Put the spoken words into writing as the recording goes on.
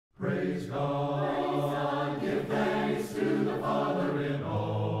Praise God. Give thanks to the Father in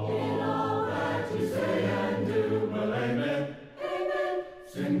all that you say and do. Well, amen. Amen.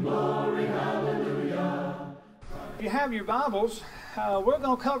 Sing glory, hallelujah. If you have your Bibles, we're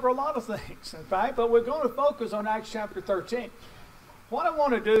going to cover a lot of things, in fact, but we're going to focus on Acts chapter 13. What I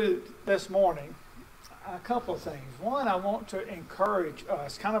want to do this morning, a couple of things. One, I want to encourage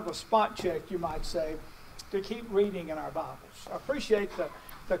us, kind of a spot check, you might say, to keep reading in our Bibles. I appreciate the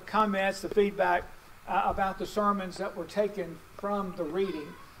comments, the feedback about the sermons that were taken from the reading,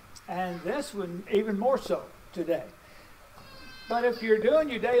 and this one even more so today. But if you're doing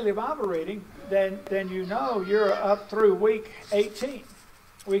your daily Bible reading, then you know you're up through week 18.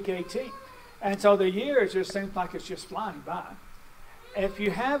 And so the year just seems like it's just flying by. If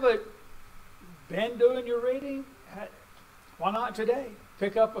you haven't been doing your reading, why not today?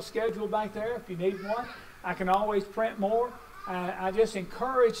 Pick up a schedule back there if you need one. I can always print more. I just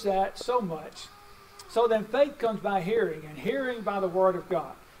encourage that so much. So then faith comes by hearing, and hearing by the Word of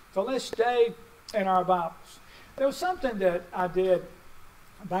God. So let's stay in our Bibles. There was something that I did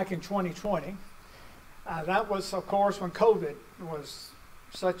back in 2020. That was, of course, when COVID was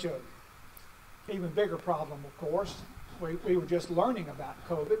such a even bigger problem, of course. We were just learning about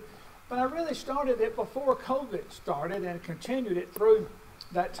COVID. But I really started it before COVID started and continued it through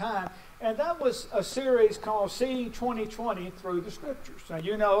that time. And that was a series called Seeing 2020 Through the Scriptures. Now,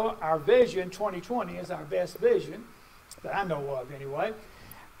 you know, our vision 2020 is our best vision, that I know of anyway.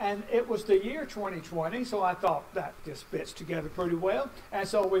 And it was the year 2020, so I thought that just fits together pretty well. And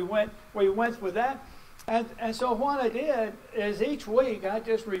so we went with that. And so what I did is each week I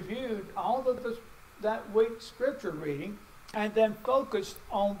just reviewed all of that week's scripture reading and then focused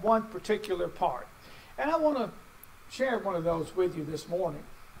on one particular part. And I want to share one of those with you this morning.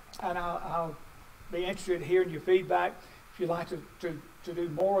 And I'll be interested in hearing your feedback if you'd like to do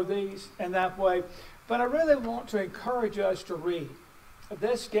more of these in that way. But I really want to encourage us to read.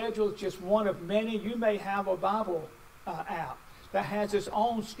 This schedule is just one of many. You may have a Bible app that has its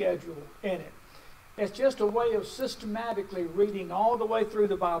own schedule in it. It's just a way of systematically reading all the way through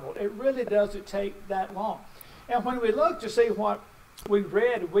the Bible. It really doesn't take that long. And when we look to see what we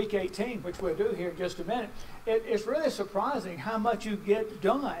read in week 18, which we'll do here in just a minute, it's really surprising how much you get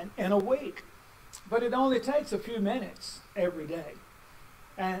done in a week. But it only takes a few minutes every day.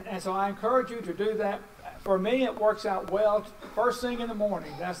 And so I encourage you to do that. For me, it works out well. First thing in the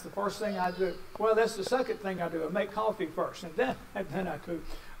morning, that's the first thing I do. Well, that's the second thing I do. I make coffee first, and then I do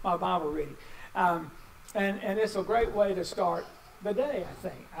my Bible reading. And it's a great way to start the day, I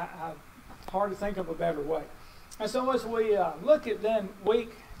think. Hard to think of a better way. And so as we look at then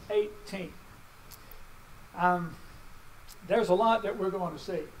week 18, there's a lot that we're going to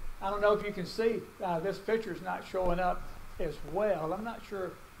see. I don't know if you can see, this picture's not showing up as well. I'm not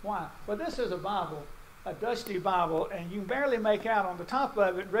sure why. But this is a Bible, a dusty Bible, and you can barely make out on the top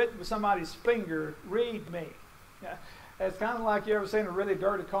of it, written with somebody's finger, "Read me." Yeah. It's kind of like you ever seen a really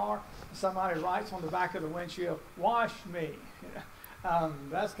dirty car, somebody writes on the back of the windshield, "Wash me."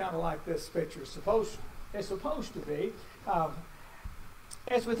 That's kind of like this picture is supposed to be.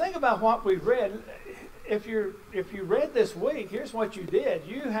 As we think about what we read, if you read this week, here's what you did.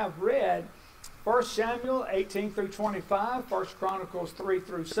 You have read 1 Samuel 18 through 25, 1 Chronicles 3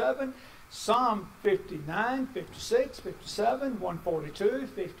 through 7, Psalm 59, 56, 57, 142,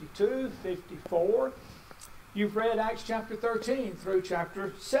 52, 54. You've read Acts chapter 13 through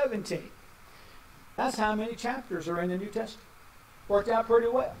chapter 17. That's how many chapters are in the New Testament. Worked out pretty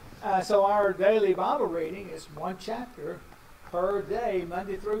well. So our daily Bible reading is one chapter per day,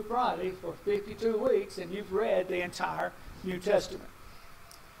 Monday through Friday, for 52 weeks, and you've read the entire New Testament.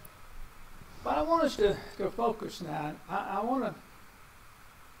 But I want us to focus now. I want to,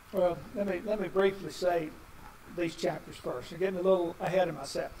 well, let me briefly say these chapters first. I'm getting a little ahead of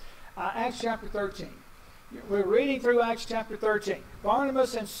myself. Acts chapter 13. We're reading through Acts chapter 13.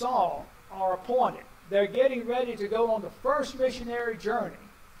 Barnabas and Saul are appointed. They're getting ready to go on the first missionary journey.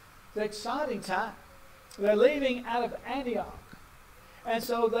 It's an exciting time. They're leaving out of Antioch. And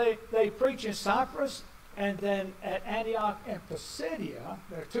so they preach in Cyprus, and then at Antioch and Pisidia.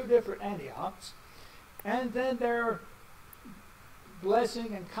 There are two different Antiochs. And then there are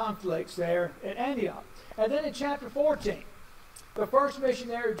blessing and conflicts there at Antioch. And then in chapter 14, the first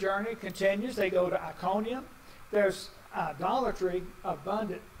missionary journey continues. They go to Iconium. There's idolatry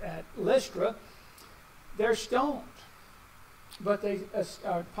abundant at Lystra. They're stoned. But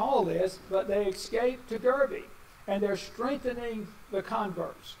Paul is, but they escape to Derbe. And they're strengthening the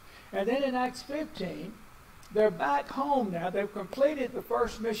converts. And then in Acts 15, they're back home now. They've completed the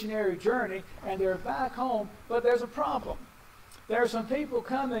first missionary journey, and they're back home, but there's a problem. there are some people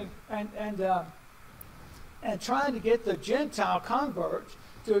coming and trying to get the Gentile converts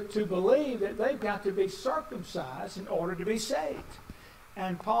to believe that they've got to be circumcised in order to be saved.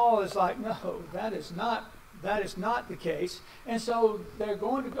 And Paul is like, no, that is not the case. And so they're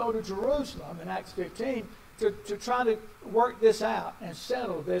going to go to Jerusalem in Acts 15 to try to work this out and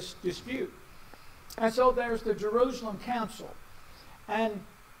settle this dispute. And so there's the Jerusalem Council. And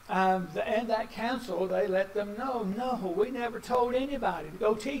in that council, they let them know, no, we never told anybody to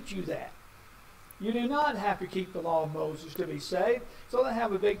go teach you that. You do not have to keep the law of Moses to be saved. So they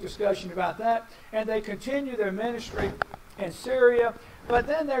have a big discussion about that. And they continue their ministry in Syria. But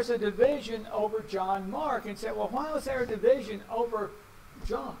then there's a division over John Mark. And said, well, why was there a division over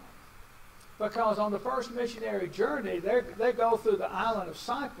John? Because on the first missionary journey, they go through the island of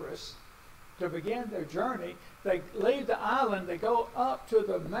Cyprus to begin their journey. They leave the island, they go up to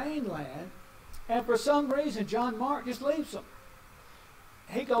the mainland, and for some reason, John Mark just leaves them.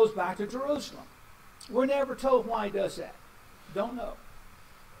 He goes back to Jerusalem. We're never told why he does that. Don't know.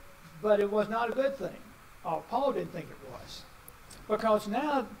 But it was not a good thing. Oh, Paul didn't think it was. Because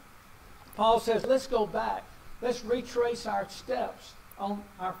now Paul says, let's go back. Let's retrace our steps on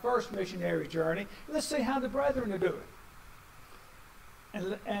our first missionary journey. Let's see how the brethren are doing.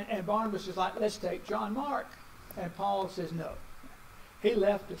 And Barnabas is like, let's take John Mark. And Paul says, no. He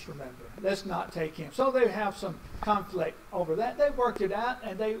left us, remember. Let's not take him. So they have some conflict over that. They worked it out,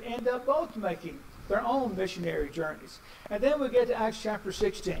 and they end up both making their own missionary journeys. And then we get to Acts chapter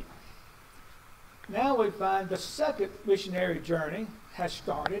 16. Now we find the second missionary journey has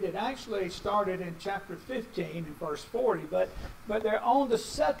started. It actually started in chapter 15 and verse 40, but they're on the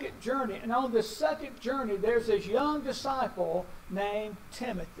second journey. And on the second journey, there's this young disciple named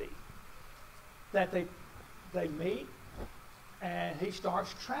Timothy that they meet, and he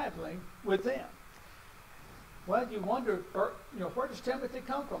starts traveling with them. Well, you wonder, where does Timothy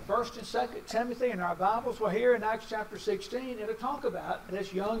come from? 1st and 2nd Timothy in our Bibles. Well, here in Acts chapter 16, it'll talk about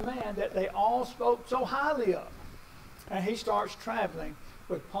this young man that they all spoke so highly of. And he starts traveling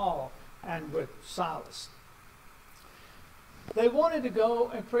with Paul and with Silas. They wanted to go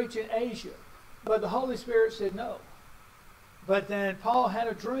and preach in Asia, but the Holy Spirit said no. But then Paul had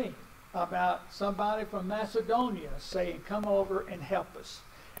a dream about somebody from Macedonia saying, come over and help us.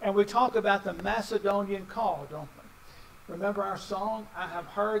 And we talk about the Macedonian call, don't we? Remember our song, I have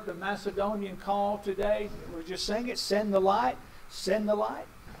heard the Macedonian call today. We just sing it, send the light, send the light.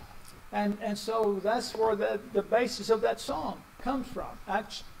 And so that's where the basis of that song comes from,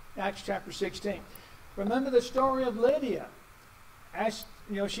 Acts chapter 16. Remember the story of Lydia.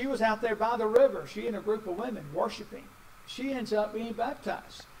 She was out there by the river, she and a group of women worshiping. She ends up being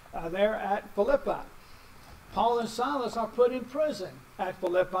baptized there at Philippi. Paul and Silas are put in prison at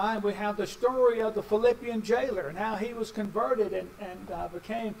Philippi, and we have the story of the Philippian jailer and how he was converted and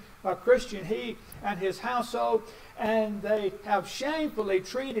became a Christian, he and his household. And they have shamefully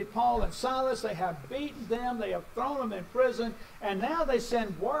treated Paul and Silas. They have beaten them. They have thrown them in prison. And now they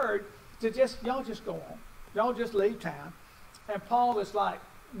send word to y'all just go on. Y'all just leave town. And Paul is like,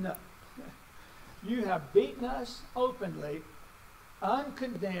 no. You have beaten us openly,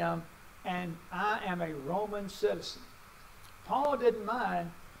 uncondemned, and I am a Roman citizen. Paul didn't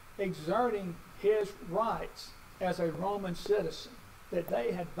mind exerting his rights as a Roman citizen that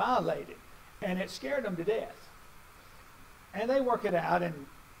they had violated, and it scared them to death. And they work it out, and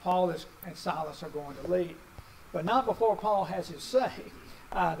Paul and Silas are going to leave. But not before Paul has his say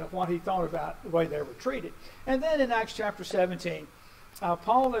of what he thought about the way they were treated. And then in Acts chapter 17,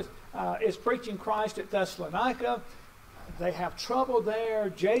 Paul is preaching Christ at Thessalonica. They have trouble there.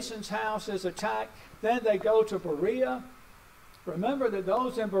 Jason's house is attacked. Then they go to Berea. Remember that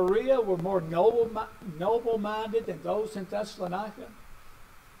those in Berea were more noble-minded than those in Thessalonica.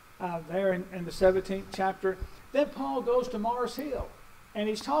 There in the 17th chapter. Then Paul goes to Mars Hill, and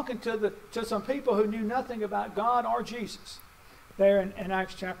he's talking to some people who knew nothing about God or Jesus there in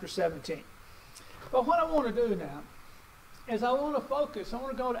Acts chapter 17. But what I want to do now is I want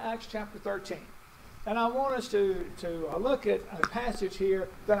to go to Acts chapter 13. And I want us to look at a passage here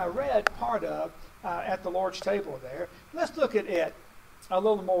that I read part of at the Lord's table there. Let's look at it a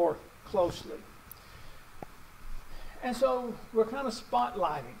little more closely. And so we're kind of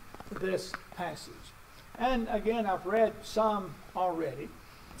spotlighting this passage. And again, I've read some already.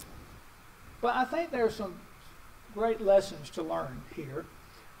 But I think there are some great lessons to learn here.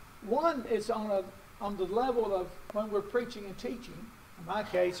 One is on the level of when we're preaching and teaching. In my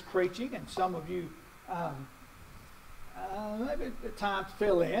case, preaching, and some of you maybe at times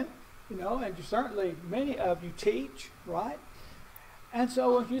fill in, and certainly many of you teach, right? And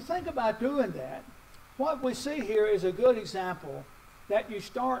so if you think about doing that, what we see here is a good example that you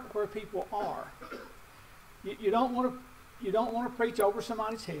start where people are. You don't want to preach over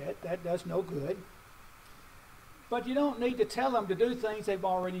somebody's head. That does no good. But you don't need to tell them to do things they've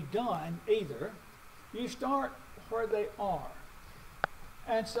already done either. You start where they are.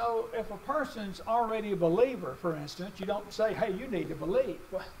 And so if a person's already a believer, for instance, you don't say, hey, you need to believe.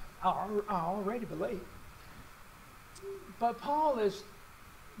 Well, I already believe. But Paul is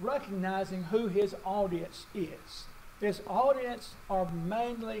recognizing who his audience is. His audience are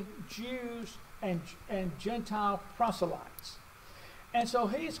mainly Jews and Gentile proselytes. And so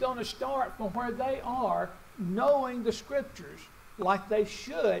he's going to start from where they are, knowing the Scriptures like they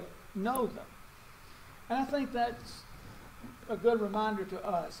should know them. And I think that's a good reminder to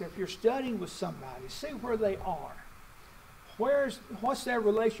us. If you're studying with somebody, see where they are. What's their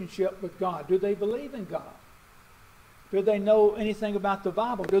relationship with God? Do they believe in God? Do they know anything about the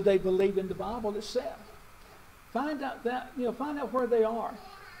Bible? Do they believe in the Bible itself? Find out where they are,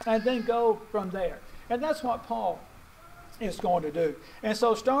 and then go from there. And that's what Paul is going to do. And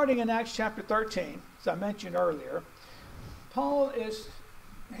so starting in Acts chapter 13, as I mentioned earlier,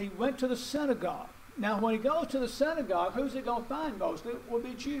 he went to the synagogue. Now when he goes to the synagogue, who's he going to find mostly? It will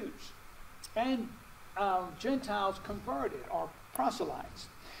be Jews and Gentiles converted or proselytes.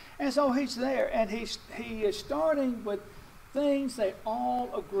 And so he's there, and he is starting with things they all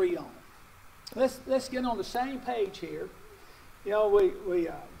agree on. Let's get on the same page here. You know,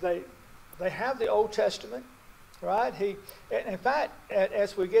 they have the Old Testament, right? In fact,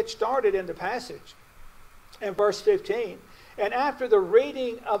 as we get started in the passage, in verse 15, and after the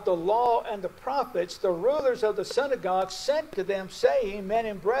reading of the law and the prophets, the rulers of the synagogue sent to them, saying, men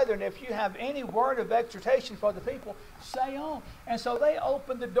and brethren, if you have any word of exhortation for the people, say on. And so they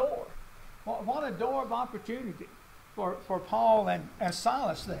opened the door. What a door of opportunity for Paul and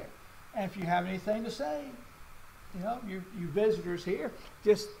Silas there. And if you have anything to say, you know, you visitors here,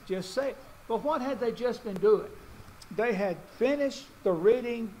 just say it. But what had they just been doing? They had finished the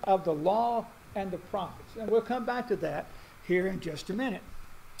reading of the law and the prophets. And we'll come back to that here in just a minute.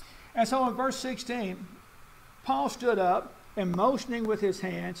 And so in verse 16, Paul stood up and motioning with his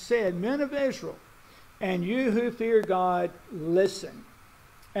hand said, men of Israel, and you who fear God, listen.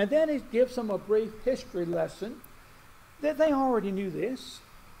 And then he gives them a brief history lesson that they already knew this.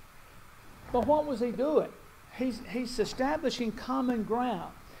 But what was he doing? He's establishing common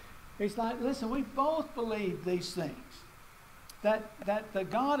ground. He's like, listen, we both believe these things. That the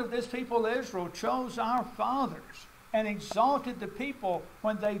God of this people Israel chose our fathers and exalted the people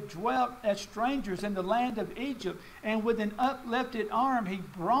when they dwelt as strangers in the land of Egypt, and with an uplifted arm he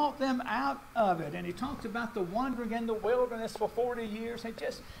brought them out of it. And he talks about the wandering in the wilderness for 40 years, and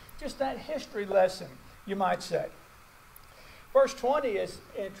just that history lesson, you might say. Verse 20 is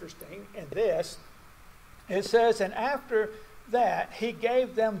interesting in this. It says, and after that he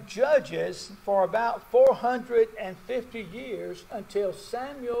gave them judges for about 450 years until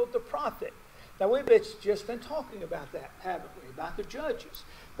Samuel the prophet. Now we've just been talking about that, haven't we? About the judges.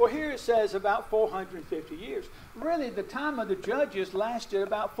 Well, here it says about 450 years. Really, the time of the judges lasted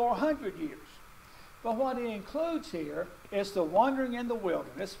about 400 years. But what he includes here is the wandering in the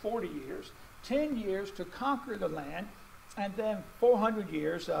wilderness, 40 years, 10 years to conquer the land, and then 400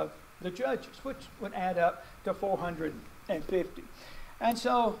 years of the judges, which would add up to 450. And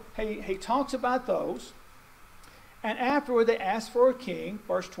so he talks about those. And afterward they asked for a king,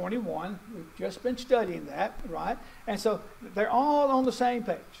 verse 21. We've just been studying that, right? And so they're all on the same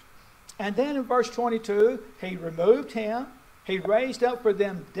page. And then in verse 22, he removed him. He raised up for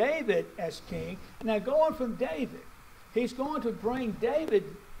them David as king. Now going from David, he's going to bring David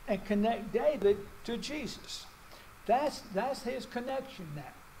and connect David to Jesus. That's his connection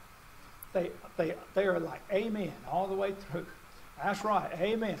now. They are like, amen, all the way through. That's right,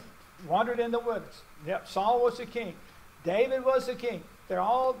 amen. Wandered in the wilderness. Yep, Saul was the king. David was the king. They're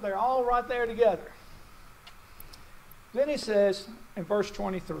all right there together. Then he says in verse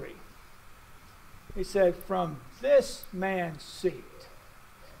 23, he said, from this man's seed,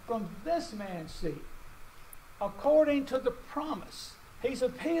 according to the promise, he's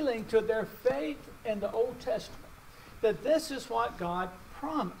appealing to their faith in the Old Testament, that this is what God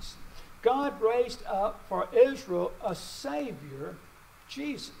promised. God raised up for Israel a Savior,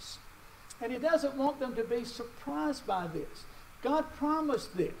 Jesus. And he doesn't want them to be surprised by this. God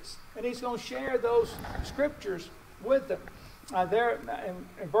promised this, and he's going to share those scriptures with them. There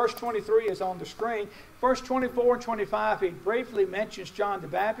in verse 23 is on the screen. Verse 24 and 25, he briefly mentions John the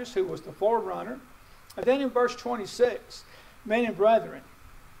Baptist, who was the forerunner. And then in verse 26, men and brethren,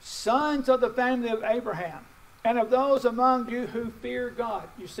 sons of the family of Abraham, and of those among you who fear God.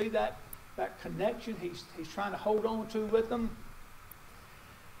 You see that that connection he's trying to hold on to with them.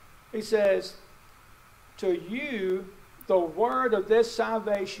 He says, to you, the word of this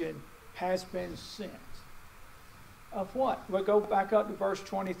salvation has been sent. Of what? We'll go back up to verse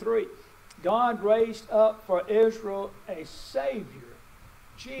 23. God raised up for Israel a Savior,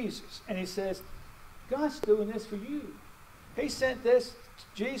 Jesus. And he says, God's doing this for you. He sent this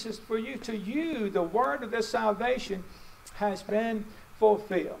Jesus for you. To you, the word of this salvation has been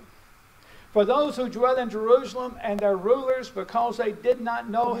fulfilled. For those who dwell in Jerusalem and their rulers, because they did not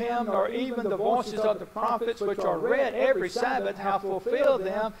know him, nor even the voices of the prophets which are read every Sabbath, have fulfilled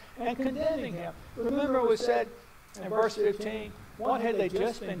them and condemning him. Remember we said in verse 15, what had they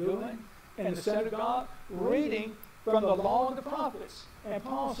just been doing in the synagogue? Reading from the law of the prophets. And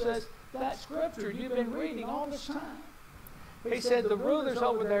Paul says, that scripture you've been reading all this time. He said the rulers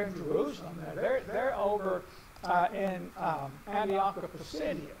over there in Jerusalem, they're over in Antioch of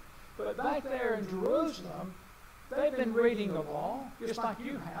Pisidia. But back there in Jerusalem, they've been reading the law, just like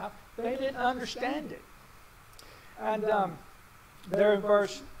you have. They didn't understand it. And there in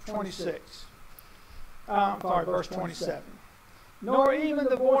verse 26. Verse 27. Nor even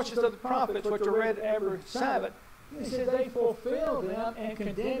the voices of the prophets which are read every Sabbath. He said they fulfill them in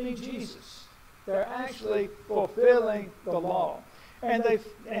condemning Jesus. They're actually fulfilling the law. And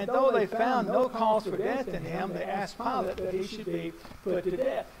though they found no cause for death in him, they asked Pilate that he should be put to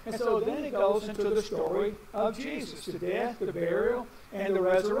death. And so then it goes into the story of Jesus, the death, the burial, and the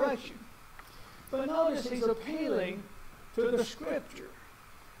resurrection. But notice he's appealing to the Scripture.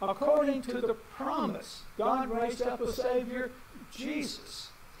 According to the promise, God raised up a Savior, Jesus.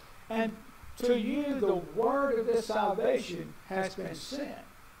 And to you, the word of this salvation has been sent.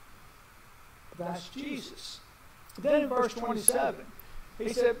 That's Jesus. Then in verse 27, he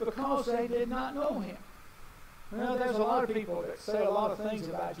said, because they did not know him. Well, there's a lot of people that say a lot of things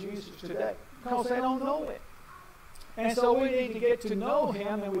about Jesus today because they don't know it. And so we need to get to know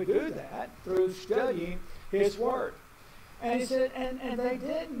him, and we do that through studying his word. And he said, and they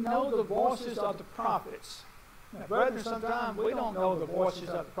didn't know the voices of the prophets. Now, brethren, sometimes we don't know the voices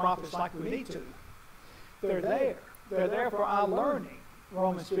of the prophets like we need to. They're there. They're there for our learning.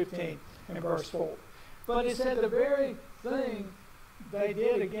 Romans 15 and verse 4. But he said the very thing they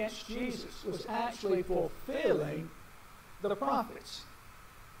did against Jesus was actually fulfilling the prophets.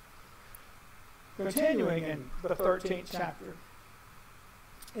 Continuing in the 13th chapter,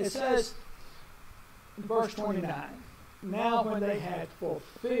 it says in verse 29, now when they had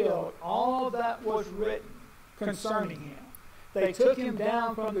fulfilled all that was written concerning him, they took him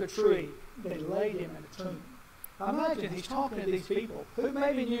down from the tree, they laid him in a tomb. Imagine he's talking to these people who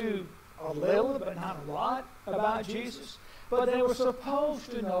maybe knew a little, but not a lot, about Jesus, but they were supposed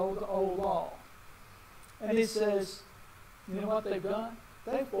to know the old law. And he says, you know what they've done?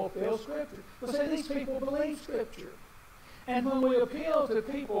 They fulfill Scripture. Well, see, these people believe Scripture. And when we appeal to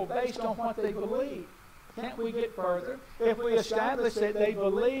people based on what they believe, can't we get further? If we establish that they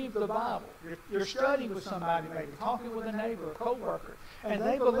believe the Bible, you're studying with somebody, maybe talking with a neighbor, a co-worker, and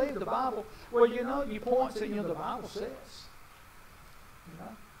they believe the Bible, well, you know, you point to, the Bible says. You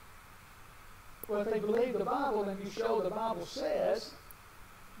know? Well, if they believe the Bible and you show the Bible says,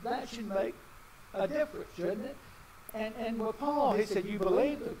 that should make a difference, shouldn't it? And with Paul, he said, you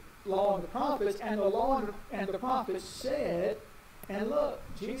believe the law and the prophets, and the law and the prophets said, and look,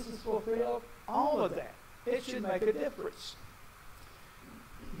 Jesus fulfilled all of that. It should make a difference.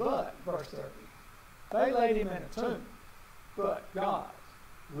 But, verse 30, they laid him in a tomb, but God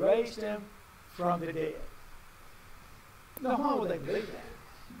raised him from the dead. Now, why would they believe that?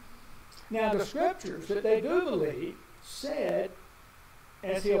 Now, the scriptures that they do believe said,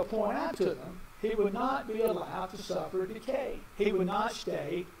 as he'll point out to them, he would not be allowed to suffer decay. He would not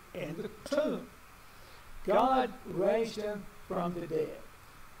stay in the tomb. God raised him from the dead.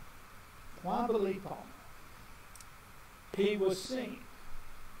 Why believe Paul? He was seen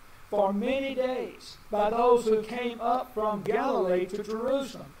for many days by those who came up from Galilee to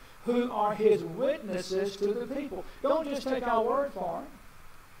Jerusalem, who are his witnesses to the people. Don't just take our word for him.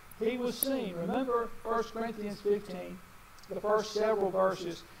 He was seen. Remember 1 Corinthians 15, the first several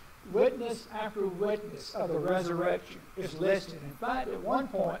verses, witness after witness of the resurrection is listed. In fact, at one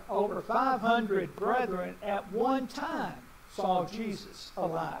point, over 500 brethren at one time saw Jesus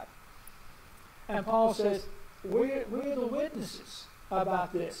alive. And Paul says, we're the witnesses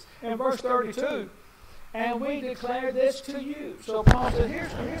about this. In verse 32, and we declare this to you. So Paul said,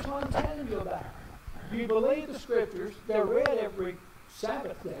 here's what I'm telling you about. You believe the scriptures. They're read every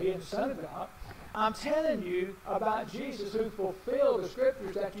Sabbath day in the synagogue. I'm telling you about Jesus who fulfilled the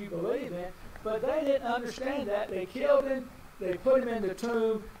scriptures that you believe in, but they didn't understand that. They killed him, they put him in the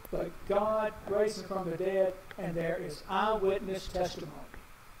tomb, but God raised him from the dead, and there is eyewitness testimony.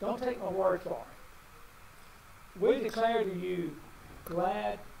 Don't take my word for it. We declare to you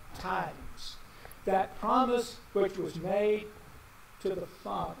glad tidings, that promise which was made to the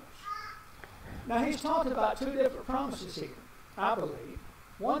fathers. Now he's talking about two different promises here, I believe.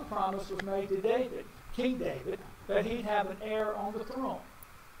 One promise was made to David, King David, that he'd have an heir on the throne.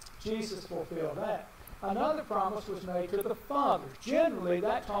 Jesus fulfilled that. Another promise was made to the fathers. Generally,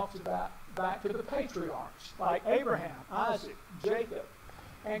 that talks about back to the patriarchs, like Abraham, Isaac, Jacob.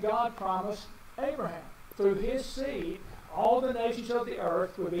 And God promised Abraham, through his seed, all the nations of the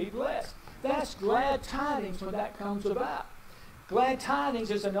earth would be blessed. That's glad tidings when that comes about. Glad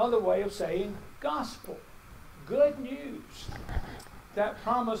tidings is another way of saying gospel, good news. That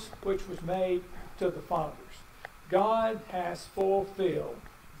promise which was made to the fathers. God has fulfilled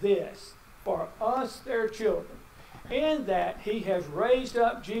this for us, their children, in that he has raised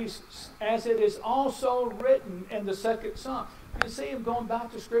up Jesus, as it is also written in the second Psalm. You see him going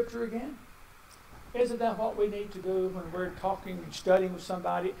back to Scripture again? Isn't that what we need to do when we're talking and studying with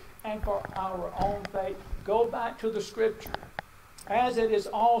somebody? And for our own faith, go back to the Scripture. As it is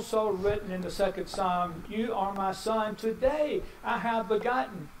also written in the second Psalm, you are my son, today I have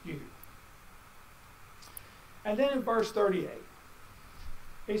begotten you. And then in verse 38,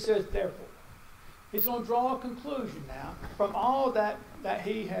 he says, therefore, he's going to draw a conclusion now from all that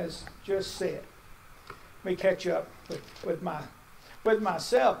he has just said. Let me catch up with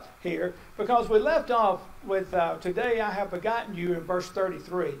myself here, because we left off with today I have begotten you in verse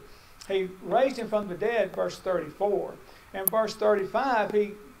 33. He raised him from the dead, verse 34. In verse 35,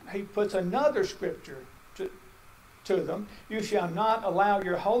 he puts another scripture to them. You shall not allow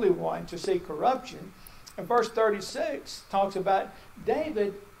your Holy One to see corruption. And verse 36 talks about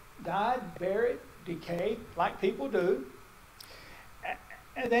David died, buried, decayed, like people do.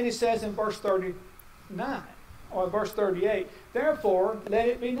 And then he says in verse 39, or verse 38, therefore let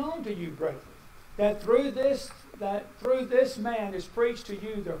it be known to you, brethren, that through this man is preached to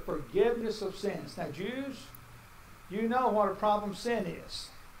you the forgiveness of sins. Now, Jews, you know what a problem sin is.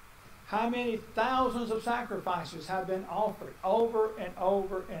 How many thousands of sacrifices have been offered over and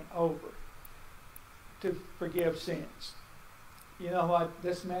over and over to forgive sins? You know what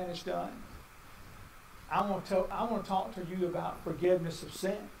this man has done? I want to talk to you about forgiveness of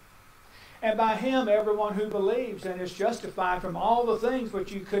sin. And by him, everyone who believes and is justified from all the things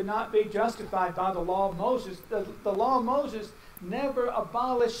which you could not be justified by the law of Moses. The law of Moses never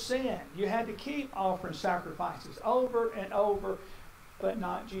abolished sin. You had to keep offering sacrifices over and over, but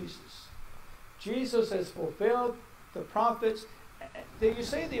not Jesus. Jesus has fulfilled the prophets. Do you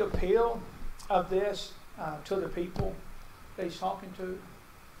see the appeal of this to the people that he's talking to?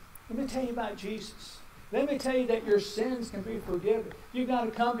 Let me tell you about Jesus. Let me tell you that your sins can be forgiven. You've got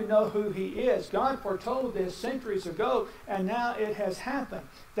to come to know who he is. God foretold this centuries ago, and now it has happened,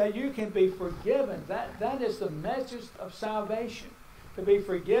 that you can be forgiven. That is the message of salvation, to be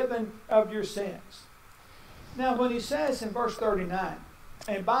forgiven of your sins. Now, when he says in verse 39,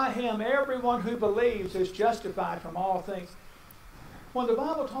 and by him everyone who believes is justified from all things. When the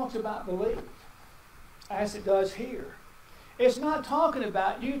Bible talks about belief, as it does here, it's not talking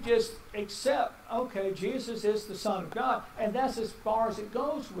about you just accept, okay, Jesus is the Son of God, and that's as far as it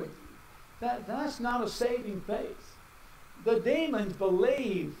goes with you. That's not a saving faith. The demons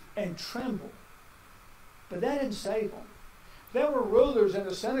believe and tremble, but that didn't save them. There were rulers in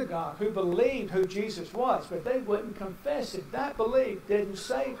the synagogue who believed who Jesus was, but they wouldn't confess it. That belief didn't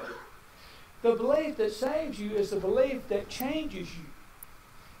save them. The belief that saves you is the belief that changes you.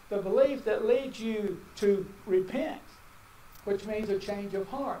 The belief that leads you to repent, which means a change of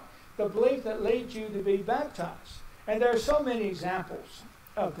heart. The belief that leads you to be baptized. And there are so many examples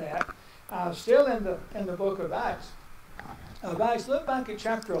of that. Still in the book of Acts. Look back at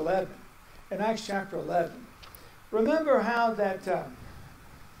chapter 11. In Acts chapter 11. Remember how that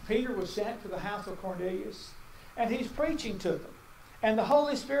Peter was sent to the house of Cornelius? And he's preaching to them. And the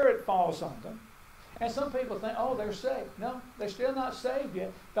Holy Spirit falls on them. And some people think, oh, they're saved. No, they're still not saved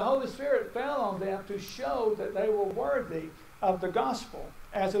yet. The Holy Spirit fell on them to show that they were worthy of the gospel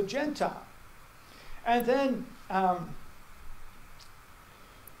as a Gentile. And then,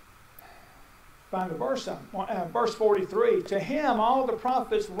 find a verse, verse 43. To him all the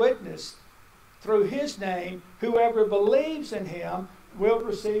prophets witnessed through his name, whoever believes in him will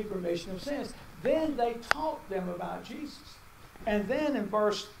receive remission of sins. Then they taught them about Jesus. And then in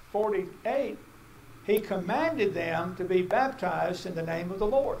verse 48, he commanded them to be baptized in the name of the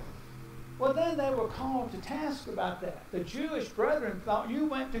Lord. Well, then they were called to task about that. The Jewish brethren thought you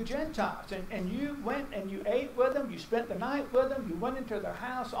went to Gentiles, and you went and you ate with them, you spent the night with them, you went into their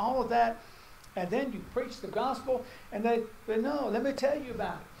house, all of that, and then you preached the gospel, and they said, no, let me tell you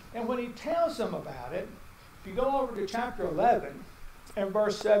about it. And when he tells them about it, if you go over to chapter 11 and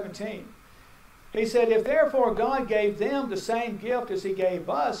verse 17, he said, if therefore God gave them the same gift as he gave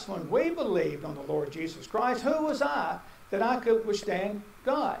us when we believed on the Lord Jesus Christ, who was I that I could withstand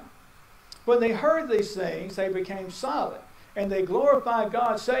God? When they heard these things, they became silent, and they glorified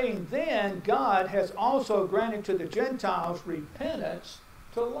God, saying, then God has also granted to the Gentiles repentance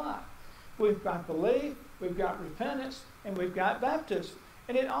to life. We've got belief, we've got repentance, and we've got baptism.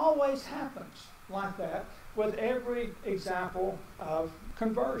 And it always happens like that with every example of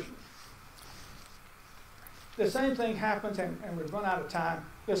conversion. The same thing happens, and we've run out of time,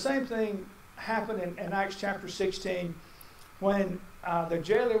 the same thing happened in Acts chapter 16 when the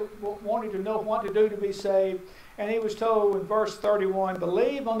jailer wanted to know what to do to be saved, and he was told in verse 31,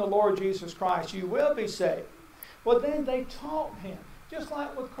 believe on the Lord Jesus Christ, you will be saved. Well, then they taught him, just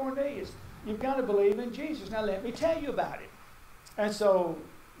like with Cornelius, you've got to believe in Jesus. Now let me tell you about it. And so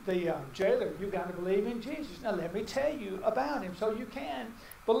the jailer, you've got to believe in Jesus. Now let me tell you about him so you can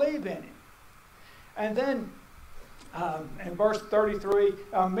believe in him. And then in verse 33,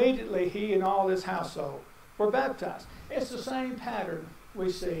 immediately he and all his household were baptized. It's the same pattern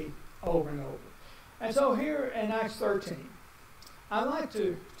we see over and over. And so here in Acts 13, I'd like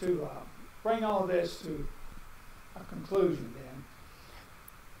to bring all this to a conclusion then.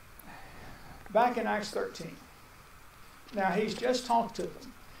 Back in Acts 13, now he's just talked to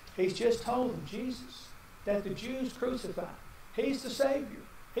them. He's just told them Jesus, that the Jews crucified. He's the Savior.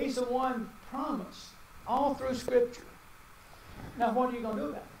 He's the one promised all through Scripture. Now what are you going to do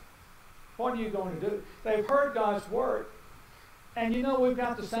about it? What are you going to do? They've heard God's word. And you know we've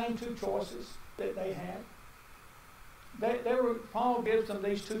got the same two choices that they had. Paul gives them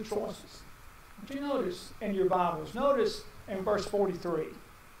these two choices. But you notice in your Bibles, notice in verse 43.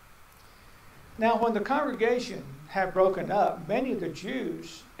 Now when the congregation had broken up, many of the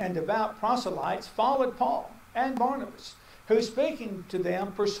Jews and devout proselytes followed Paul and Barnabas, who speaking to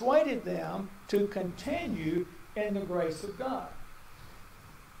them persuaded them to continue in the grace of God.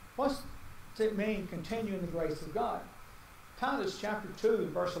 What does it mean, continue in the grace of God? Titus chapter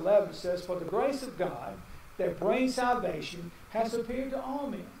 2, verse 11 says, for the grace of God that brings salvation has appeared to all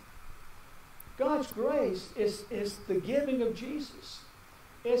men. God's grace is the giving of Jesus.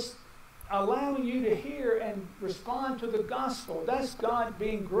 It's allowing you to hear and respond to the gospel. That's God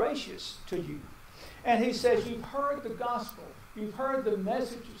being gracious to you. And he says, you've heard the gospel. You've heard the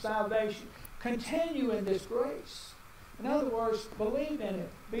message of salvation. Continue in this grace. In other words, believe in it.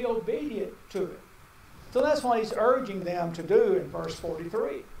 Be obedient to it. So that's what he's urging them to do in verse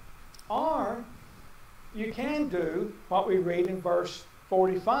 43. Or you can do what we read in verse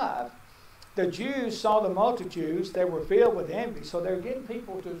 45. The Jews saw the multitudes. They were filled with envy. So they're getting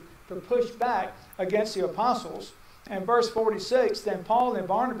people to push back against the apostles. And verse 46, then Paul and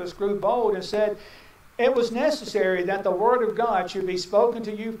Barnabas grew bold and said, it was necessary that the word of God should be spoken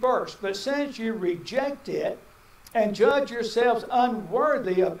to you first. But since you reject it and judge yourselves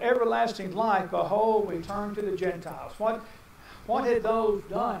unworthy of everlasting life, behold, we turn to the Gentiles. What had those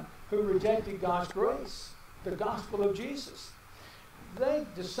done who rejected God's grace, the gospel of Jesus? They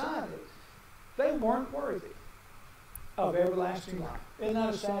decided they weren't worthy of everlasting life. Isn't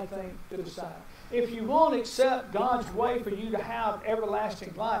that a sad thing to decide? If you won't accept God's way for you to have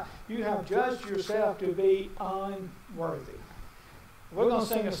everlasting life, you have judged yourself to be unworthy. We're going to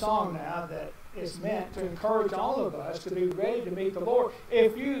sing a song now that is meant to encourage all of us to be ready to meet the Lord.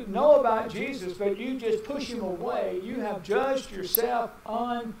 If you know about Jesus, but you just push him away, you have judged yourself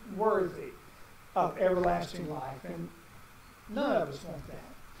unworthy of everlasting life. And none of us want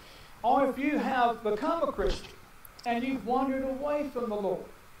that. Or if you have become a Christian and you've wandered away from the Lord,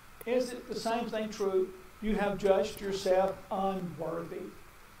 is it the same thing true? You have judged yourself unworthy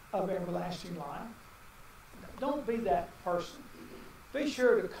of everlasting life. Don't be that person. Be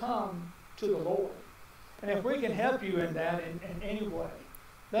sure to come to the Lord. And if we can help you in that in any way,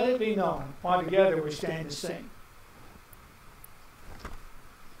 let it be known while together we stand to sing.